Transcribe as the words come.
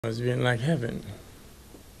It's been like heaven.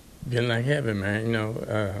 Been like heaven,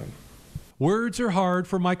 man. Words are hard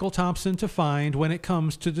for Michael Thompson to find when it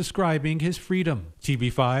comes to describing his freedom.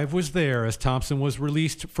 TB5 was there as Thompson was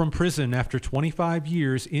released from prison after 25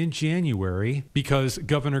 years in January because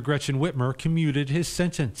Governor Gretchen Whitmer commuted his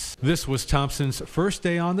sentence. This was Thompson's first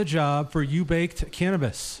day on the job for U-Baked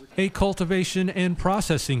Cannabis, a cultivation and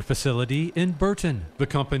processing facility in Burton. The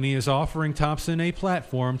company is offering Thompson a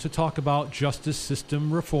platform to talk about justice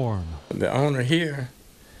system reform. The owner here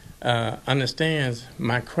understands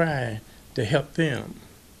my cry to help them.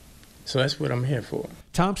 So that's what I'm here for.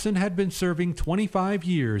 Thompson had been serving 25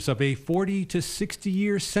 years of a 40 to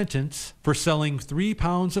 60-year sentence for selling 3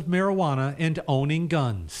 pounds of marijuana and owning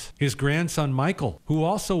guns. His grandson, Michael, who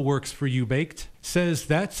also works for U-Baked, says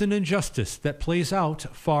that's an injustice that plays out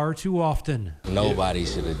far too often. Nobody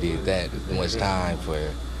should have did that. Too much time for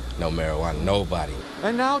no marijuana. Nobody.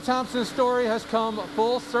 And now Thompson's story has come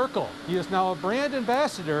full circle. He is now a brand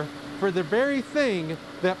ambassador for the very thing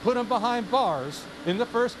that put him behind bars in the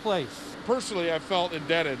first place. Personally, I felt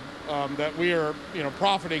indebted that we are,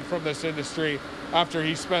 profiting from this industry after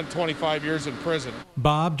he spent 25 years in prison.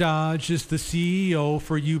 Bob Dodge is the CEO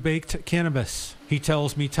for U-Baked Cannabis. He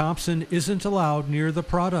tells me Thompson isn't allowed near the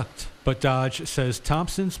product, but Dodge says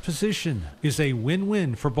Thompson's position is a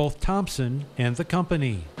win-win for both Thompson and the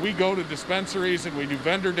company. We go to dispensaries and we do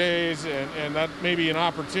vendor days, and that may be an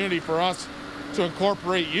opportunity for us to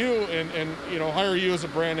incorporate you and hire you as a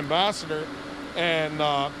brand ambassador and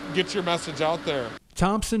get your message out there.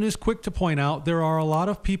 Thompson is quick to point out there are a lot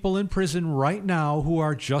of people in prison right now who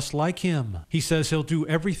are just like him. He says he'll do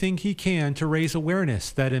everything he can to raise awareness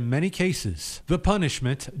that in many cases, the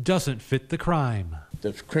punishment doesn't fit the crime.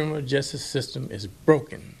 The criminal justice system is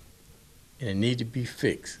broken and it needs to be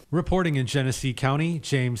fixed. Reporting in Genesee County,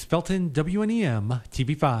 James Felton, WNEM,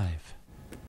 TV5.